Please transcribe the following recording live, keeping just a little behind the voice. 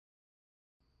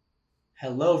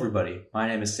Hello, everybody. My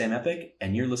name is Sam Epic,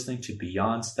 and you're listening to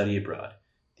Beyond Study Abroad,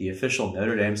 the official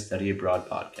Notre Dame Study Abroad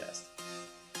podcast.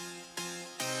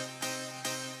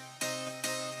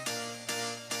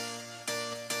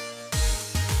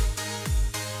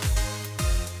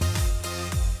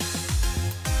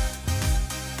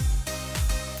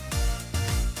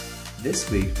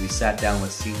 This week, we sat down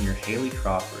with senior Haley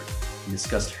Crawford and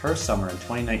discussed her summer in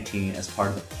 2019 as part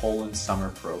of the Poland Summer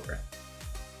Program.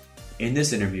 In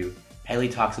this interview, Haley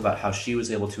talks about how she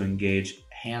was able to engage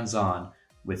hands-on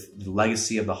with the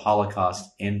legacy of the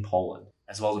Holocaust in Poland,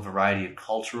 as well as a variety of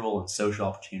cultural and social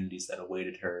opportunities that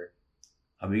awaited her.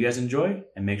 I hope you guys enjoy,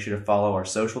 and make sure to follow our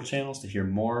social channels to hear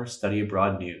more study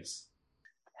abroad news.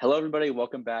 Hello, everybody.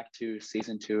 Welcome back to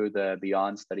Season 2 of the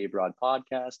Beyond Study Abroad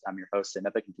podcast. I'm your host, Sam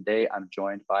Epic, and today I'm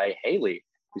joined by Haley,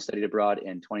 who studied abroad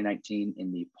in 2019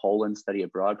 in the Poland Study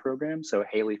Abroad program. So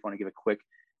Haley, if you want to give a quick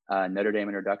Notre Dame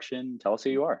introduction, tell us who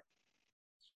you are.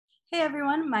 Hey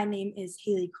everyone, my name is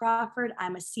Haley Crawford.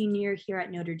 I'm a senior here at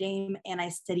Notre Dame and I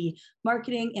study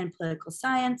marketing and political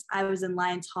science. I was in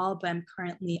Lyons Hall, but I'm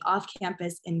currently off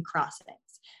campus in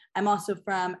Crossings. I'm also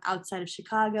from outside of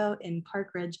Chicago in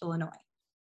Park Ridge, Illinois.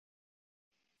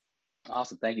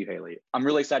 Awesome. Thank you, Haley. I'm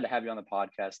really excited to have you on the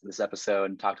podcast this episode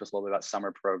and talk to us a little bit about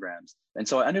summer programs. And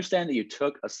so I understand that you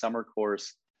took a summer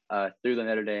course through the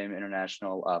Notre Dame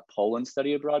International Poland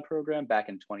Study Abroad program back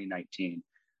in 2019.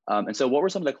 And so what were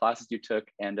some of the classes you took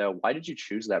and why did you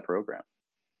choose that program?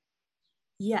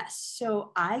 Yes,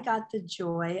 so I got the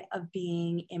joy of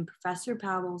being in Professor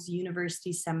Powell's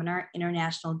University Seminar,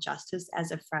 International Justice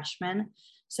as a freshman.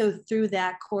 So through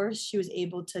that course, she was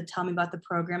able to tell me about the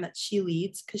program that she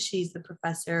leads because she's the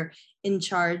professor in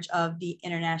charge of the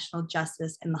International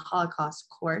Justice and the Holocaust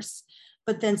course.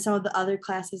 But then some of the other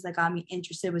classes that got me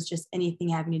interested was just anything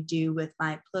having to do with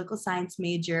my political science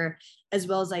major, as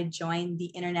well as I joined the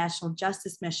International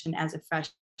Justice Mission as a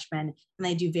freshman, and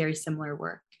I do very similar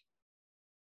work.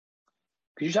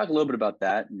 Could you talk a little bit about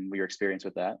that and your experience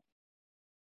with that?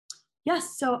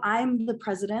 Yes, so I'm the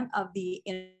president of the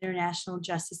International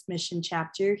Justice Mission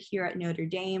chapter here at Notre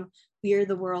Dame. We are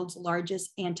the world's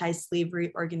largest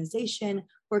anti-slavery organization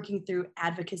working through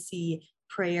advocacy,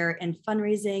 prayer, and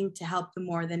fundraising to help the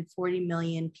more than 40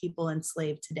 million people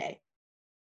enslaved today.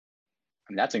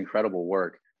 I mean, that's incredible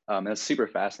work. And it's super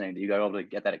fascinating that you got able to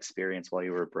get that experience while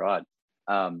you were abroad.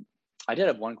 I did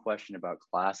have one question about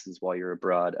classes while you're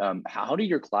abroad. How do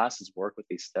your classes work with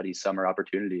these study summer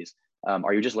opportunities?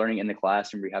 Are you just learning in the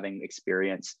classroom? Are you having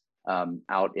experience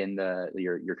out in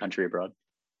your country abroad?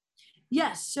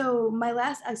 Yes, so my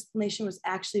last explanation was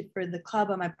actually for the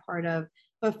club I'm a part of,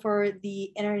 but for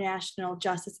the International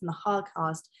Justice and the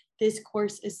Holocaust, this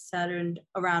course is centered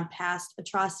around past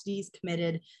atrocities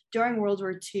committed during World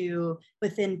War II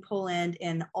within Poland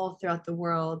and all throughout the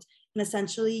world. And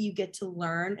essentially, you get to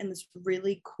learn in this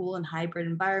really cool and hybrid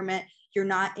environment. You're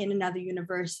not in another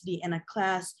university in a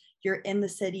class. You're in the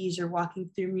cities, you're walking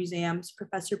through museums.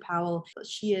 Professor Powell,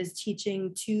 she is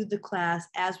teaching to the class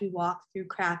as we walk through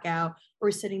Krakow.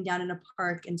 We're sitting down in a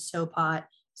park in Sopot.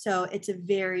 So it's a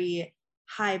very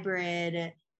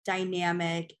hybrid,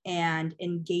 dynamic, and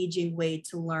engaging way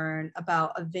to learn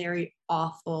about a very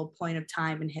awful point of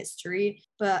time in history.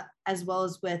 But as well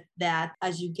as with that,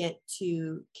 as you get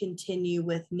to continue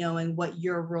with knowing what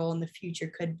your role in the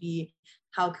future could be,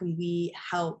 how can we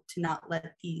help to not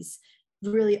let these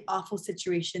really awful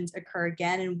situations occur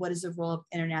again, and what is the role of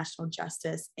international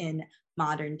justice in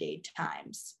modern day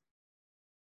times?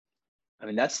 I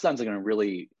mean, that sounds like a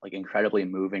really incredibly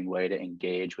moving way to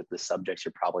engage with the subjects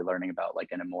you're probably learning about,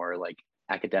 in a more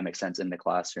academic sense in the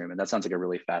classroom. And that sounds like a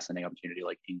really fascinating opportunity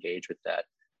to engage with that.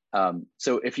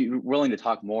 So if you're willing to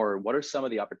talk more, what are some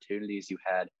of the opportunities you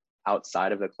had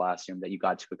outside of the classroom that you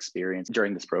got to experience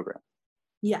during this program?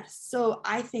 Yes. So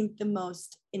I think the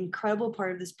most incredible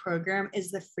part of this program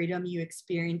is the freedom you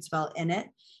experience while in it.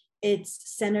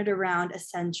 It's centered around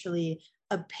essentially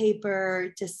a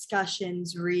paper,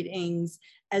 discussions, readings,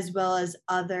 as well as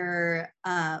other,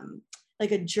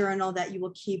 like a journal that you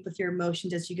will keep with your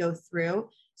emotions as you go through.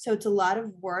 So it's a lot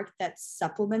of work that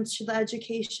supplements the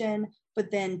education,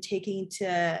 but then taking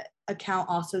into account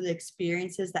also the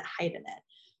experiences that heighten it.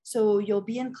 So you'll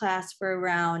be in class for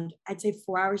around, I'd say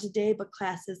 4 hours a day, but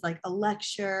classes like a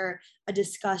lecture, a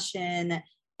discussion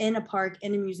in a park,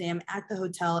 in a museum, at the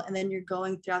hotel, and then you're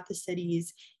going throughout the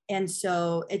cities. And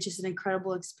so it's just an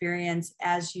incredible experience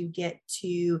as you get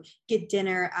to get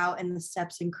dinner out in the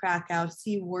steppes in Krakow,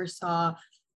 see Warsaw,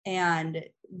 and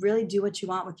really do what you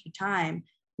want with your time.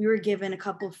 we were given a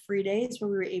couple of free days where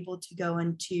we were able to go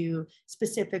into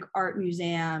specific art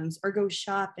museums or go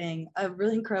shopping. A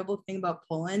really incredible thing about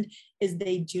Poland is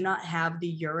they do not have the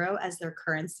euro as their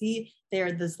currency. They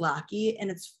are the zloty,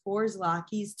 and it's 4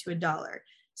 zlotys to $1.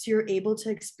 So you're able to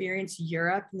experience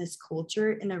Europe and this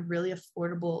culture in a really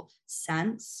affordable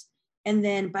sense. And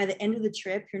then by the end of the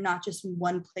trip, you're not just in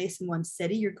one place in one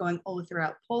city, you're going all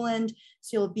throughout Poland.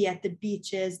 So you'll be at the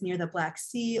beaches near the Black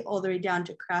Sea, all the way down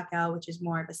to Krakow, which is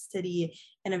more of a city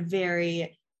and a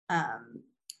very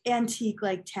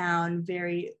antique-like town,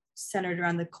 very centered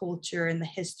around the culture and the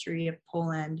history of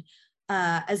Poland.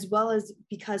 As well as,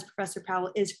 because Professor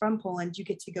Powell is from Poland, you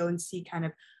get to go and see kind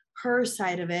of her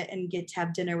side of it and get to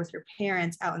have dinner with her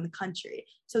parents out in the country.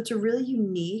 So it's a really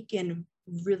unique and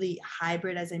really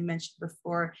hybrid, as I mentioned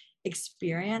before,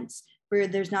 experience where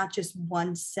there's not just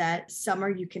one set summer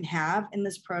you can have in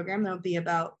this program. There'll be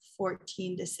about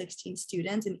 14 to 16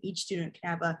 students, and each student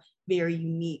can have a very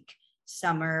unique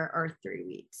summer or 3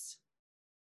 weeks.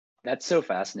 That's so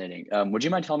fascinating. Would you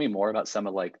mind telling me more about some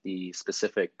of like the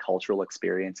specific cultural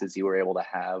experiences you were able to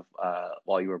have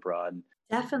while you were abroad?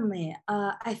 Definitely.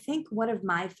 I think one of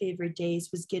my favorite days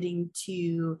was getting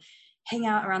to hang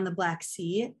out around the Black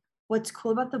Sea. What's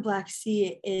cool about the Black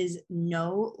Sea is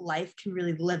no life can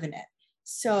really live in it.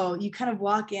 So you kind of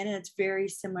walk in and it's very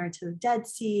similar to the Dead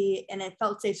Sea, and it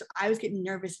felt safe. So I was getting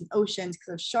nervous in oceans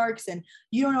because of sharks, and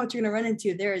you don't know what you're going to run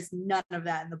into. There is none of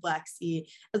that in the Black Sea.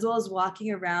 As well as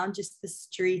walking around just the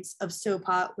streets of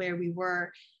Sopot where we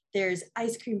were, there's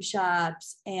ice cream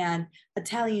shops and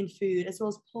Italian food, as well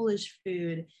as Polish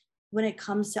food. When it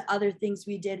comes to other things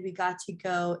we did, we got to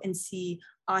go and see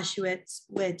Auschwitz,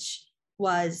 which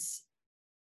was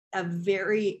a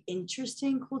very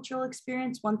interesting cultural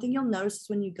experience. One thing you'll notice is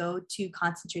when you go to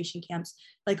concentration camps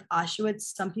like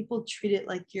Auschwitz, some people treat it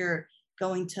like you're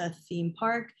going to a theme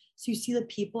park. So you see the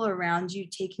people around you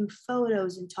taking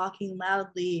photos and talking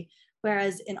loudly,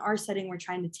 whereas in our setting, we're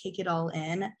trying to take it all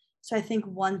in. So I think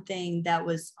one thing that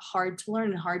was hard to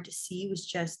learn and hard to see was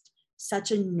just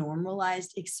such a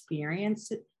normalized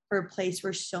experience for a place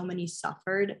where so many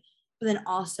suffered, but then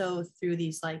also through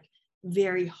these like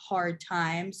very hard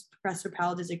times. Professor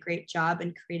Powell does a great job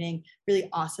in creating really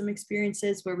awesome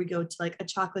experiences where we go to like a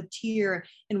chocolatier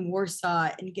in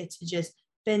Warsaw and get to just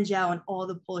binge out on all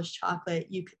the Polish chocolate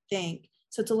you could think.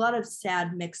 So it's a lot of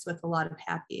sad mixed with a lot of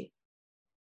happy.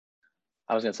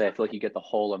 I was going to say, I feel like you get the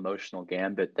whole emotional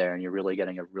gambit there, and you're really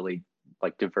getting a really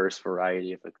like diverse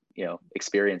variety of, you know,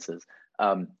 experiences.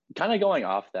 Kind of going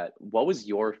off that, what was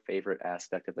your favorite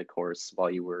aspect of the course while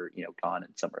you were, you know, gone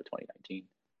in summer of 2019?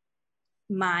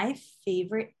 My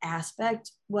favorite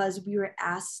aspect was we were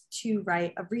asked to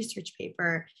write a research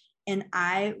paper, and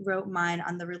I wrote mine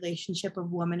on the relationship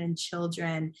of women and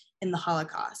children in the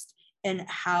Holocaust and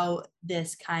how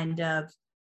this kind of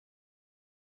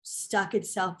stuck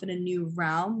itself in a new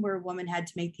realm where women had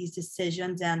to make these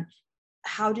decisions and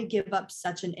how to give up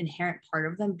such an inherent part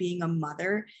of them, being a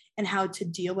mother, and how to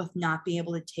deal with not being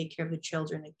able to take care of the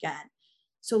children again.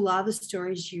 So a lot of the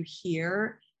stories you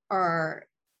hear are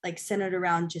like centered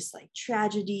around just like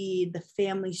tragedy, the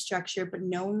family structure, but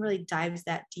no one really dives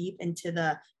that deep into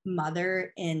the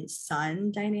mother and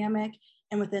son dynamic.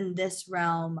 And within this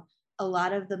realm, a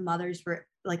lot of the mothers were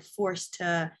like forced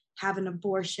to have an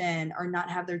abortion or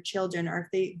not have their children, or if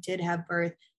they did have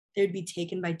birth, they'd be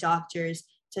taken by doctors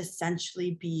to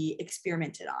essentially be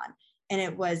experimented on. And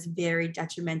it was very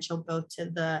detrimental both to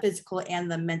the physical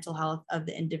and the mental health of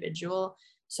the individual.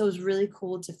 So it was really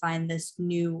cool to find this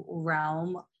new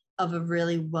realm of a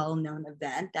really well-known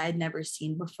event that I'd never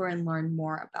seen before and learn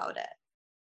more about it.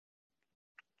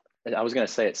 I was going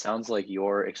to say, it sounds like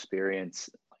your experience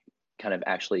kind of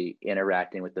actually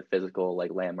interacting with the physical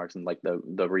like landmarks and like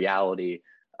the reality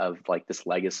of like this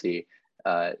legacy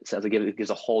sounds like it gives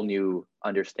a whole new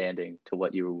understanding to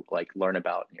what you like learn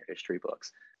about in your history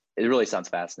books. It really sounds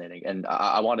fascinating. And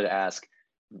I wanted to ask,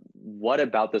 what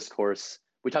about this course?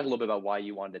 We talked a little bit about why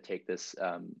you wanted to take this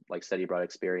like study abroad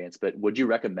experience, but would you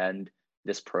recommend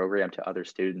this program to other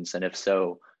students? And if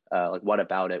so, like what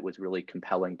about it was really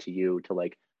compelling to you to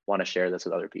like want to share this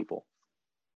with other people?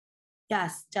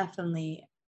 Yes, definitely.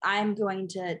 I'm going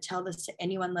to tell this to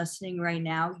anyone listening right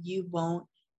now. You won't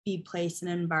be placed in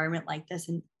an environment like this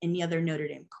in any other Notre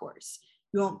Dame course.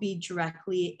 You won't be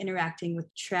directly interacting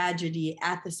with tragedy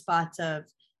at the spots of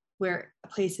where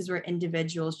places where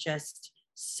individuals just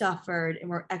suffered and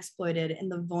were exploited and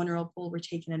the vulnerable were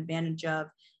taken advantage of.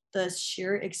 The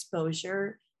sheer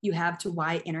exposure you have to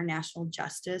why international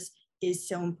justice is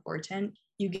so important.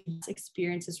 you get to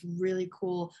experience this really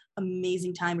cool,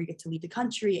 amazing time where you get to leave the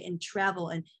country and travel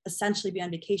and essentially be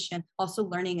on vacation, also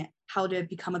learning how to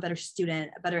become a better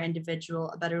student, a better individual,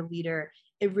 a better leader.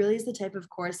 It really is the type of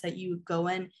course that you go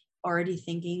in already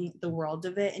thinking the world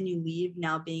of it and you leave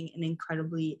now being an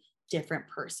incredibly different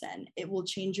person. It will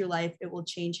change your life. It will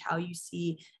change how you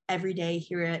see every day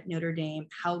here at Notre Dame,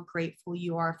 how grateful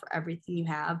you are for everything you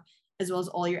have, as well as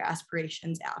all your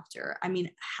aspirations after. I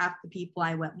mean, half the people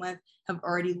I went with have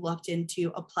already looked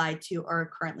into, applied to, or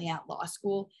are currently at law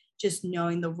school, just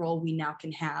knowing the role we now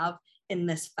can have in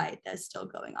this fight that's still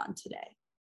going on today.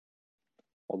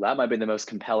 Well, that might be the most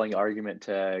compelling argument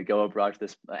to go abroad to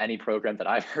this any program that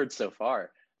I've heard so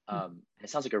far. It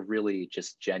sounds like a really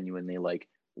just genuinely like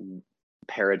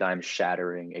paradigm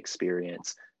shattering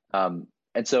experience. And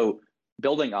so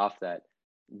building off that,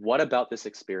 what about this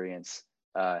experience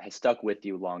has stuck with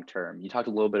you long term? You talked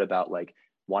a little bit about like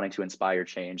wanting to inspire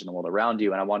change in the world around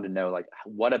you, and I wanted to know like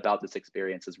what about this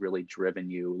experience has really driven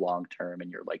you long term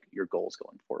and your goals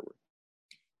going forward?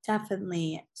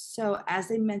 Definitely. So,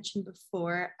 as I mentioned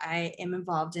before, I am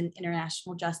involved in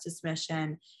international justice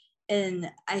mission.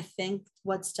 And I think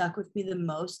what stuck with me the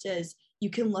most is you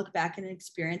can look back at an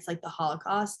experience like the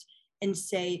Holocaust and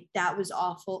say, that was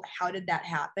awful. How did that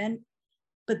happen?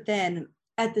 But then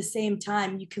at the same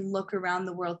time, you can look around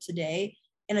the world today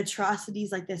and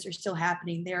atrocities like this are still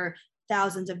happening. There are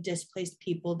thousands of displaced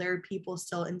people. There are people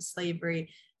still in slavery.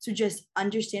 So just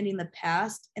understanding the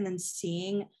past and then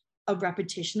seeing a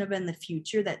repetition of it in the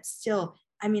future that still,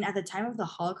 I mean, at the time of the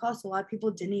Holocaust, a lot of people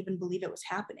didn't even believe it was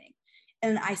happening.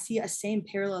 And I see a same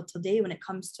parallel today when it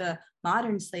comes to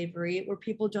modern slavery, where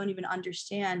people don't even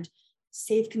understand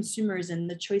safe consumerism,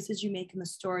 the choices you make in the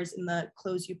stores and the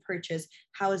clothes you purchase.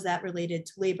 How is that related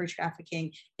to labor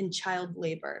trafficking and child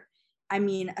labor? I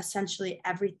mean, essentially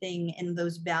everything in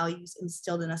those values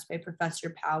instilled in us by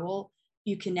Professor Powell,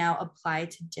 you can now apply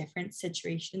to different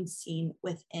situations seen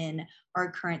within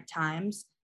our current times.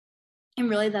 And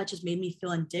really that just made me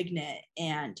feel indignant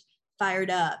and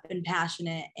fired up and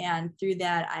passionate. And through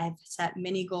that, I have set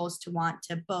many goals to want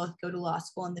to both go to law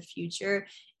school in the future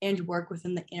and work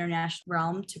within the international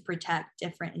realm to protect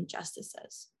different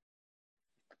injustices.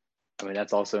 I mean,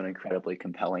 that's also an incredibly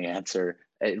compelling answer.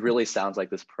 It really sounds like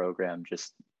this program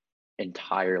just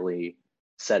entirely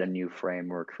set a new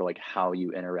framework for like how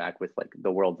you interact with like the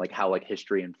world, like how like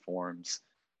history informs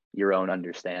your own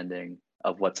understanding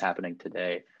of what's happening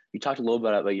today. You talked a little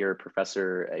bit about your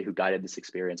professor who guided this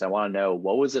experience. I want to know,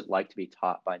 what was it like to be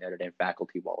taught by Notre Dame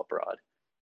faculty while abroad?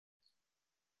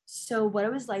 So what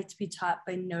it was like to be taught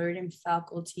by Notre Dame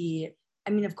faculty,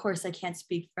 I mean, of course, I can't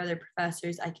speak for other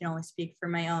professors. I can only speak for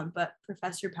my own, but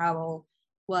Professor Powell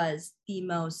was the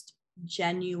most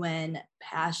genuine,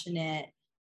 passionate,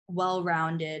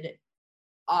 well-rounded,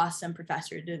 awesome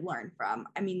professor to learn from.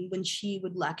 I mean, when she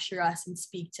would lecture us and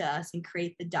speak to us and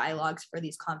create the dialogues for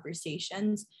these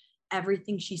conversations,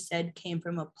 everything she said came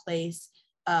from a place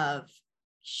of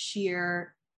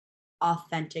sheer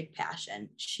authentic passion.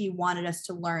 She wanted us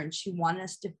to learn. She wanted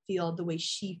us to feel the way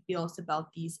she feels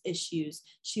about these issues.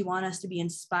 She wanted us to be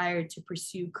inspired to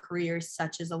pursue careers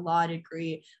such as a law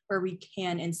degree where we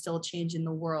can instill change in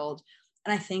the world.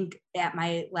 And I think at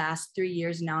my last 3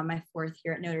 years now, in my fourth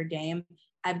year at Notre Dame,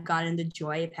 I've gotten the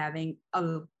joy of having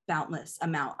a boundless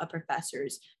amount of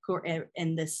professors who are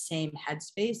in the same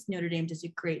headspace. Notre Dame does a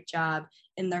great job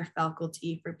in their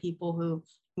faculty for people who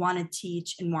want to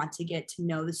teach and want to get to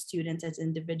know the students as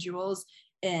individuals.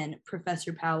 And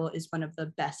Professor Powell is one of the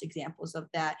best examples of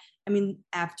that. I mean,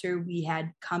 after we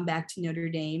had come back to Notre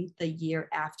Dame the year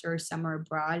after summer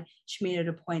abroad, she made it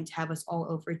a point to have us all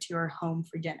over to her home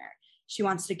for dinner. She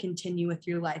wants to continue with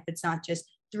your life. It's not just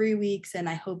 3 weeks and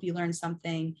I hope you learn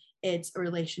something. It's a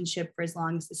relationship for as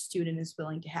long as the student is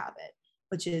willing to have it,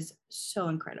 which is so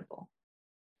incredible.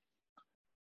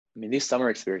 I mean, these summer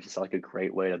experiences are like a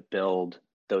great way to build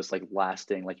those like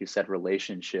lasting, like you said,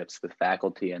 relationships with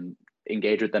faculty and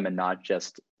engage with them in not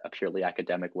just a purely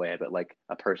academic way, but like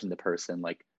a person to person,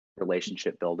 like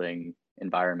relationship building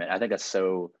environment. I think that's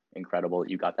so incredible that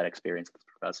you got that experience with the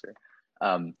professor.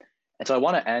 And so I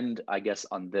want to end, I guess,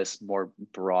 on this more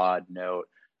broad note.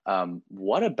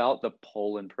 What about the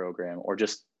Poland program, or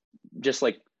just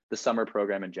like the summer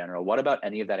program in general? What about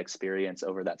any of that experience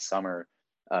over that summer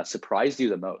surprised you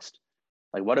the most?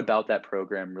 Like, what about that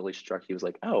program really struck you as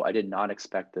like, oh, I did not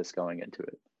expect this going into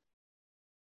it?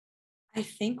 I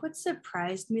think what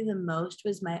surprised me the most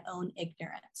was my own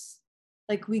ignorance.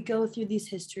 Like, we go through these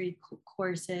history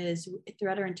courses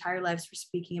throughout our entire lives. We're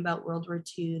speaking about World War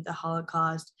II, the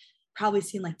Holocaust, probably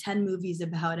seen like 10 movies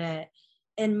about it.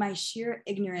 and my sheer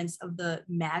ignorance of the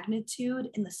magnitude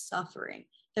and the suffering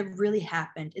that really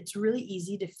happened. It's really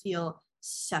easy to feel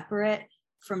separate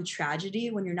from tragedy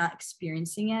when you're not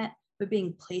experiencing it, but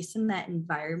being placed in that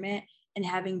environment and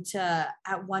having to,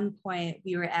 at one point,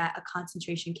 we were at a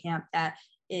concentration camp that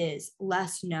is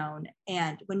less known.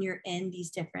 And when you're in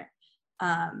these different,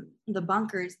 the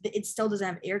bunkers, it still doesn't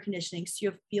have air conditioning. So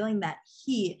you're feeling that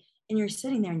heat and you're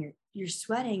sitting there and you're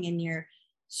sweating and you're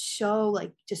so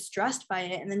like distressed by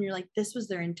it. And then you're like, this was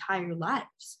their entire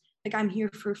lives. Like, I'm here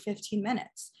for 15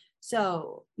 minutes.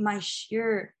 So my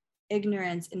sheer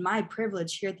ignorance and my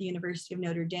privilege here at the University of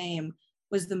Notre Dame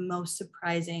was the most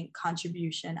surprising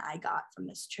contribution I got from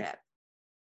this trip.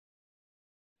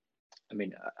 I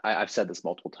mean, I've said this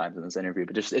multiple times in this interview,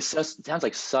 but it sounds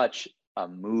like such a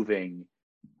moving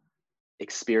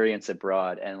experience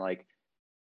abroad, and like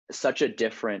such a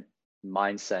different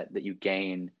mindset that you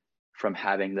gain from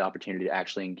having the opportunity to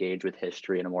actually engage with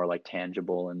history in a more like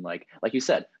tangible and like you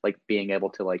said, like being able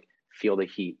to like feel the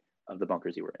heat of the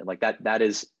bunkers you were in. Like that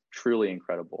is truly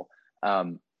incredible.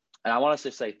 And I want us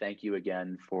to say thank you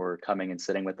again for coming and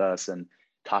sitting with us and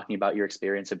talking about your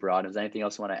experience abroad. Is there anything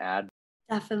else you want to add?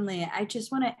 Definitely. I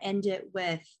just want to end it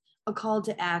with a call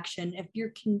to action.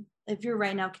 If you're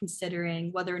right now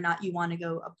considering whether or not you want to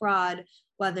go abroad,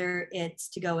 whether it's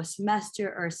to go a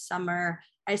semester or a summer,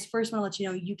 I just first want to let you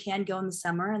know you can go in the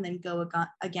summer and then go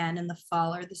again in the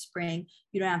fall or the spring.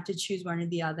 You don't have to choose one or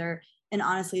the other. And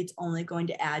honestly, it's only going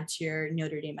to add to your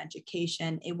Notre Dame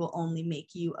education. It will only make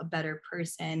you a better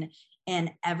person.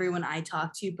 And everyone I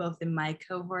talk to, both in my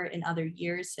cohort and other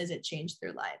years, says it changed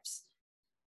their lives.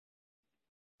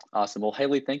 Awesome. Well,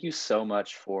 Haley, thank you so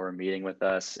much for meeting with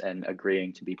us and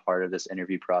agreeing to be part of this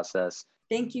interview process.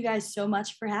 Thank you guys so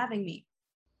much for having me.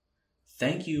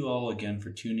 Thank you all again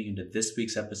for tuning into this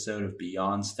week's episode of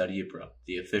Beyond Study Abroad,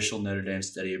 the official Notre Dame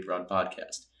Study Abroad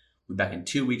podcast. We'll be back in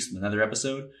 2 weeks with another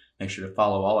episode. Make sure to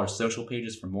follow all our social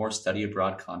pages for more study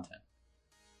abroad content.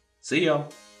 See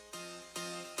y'all.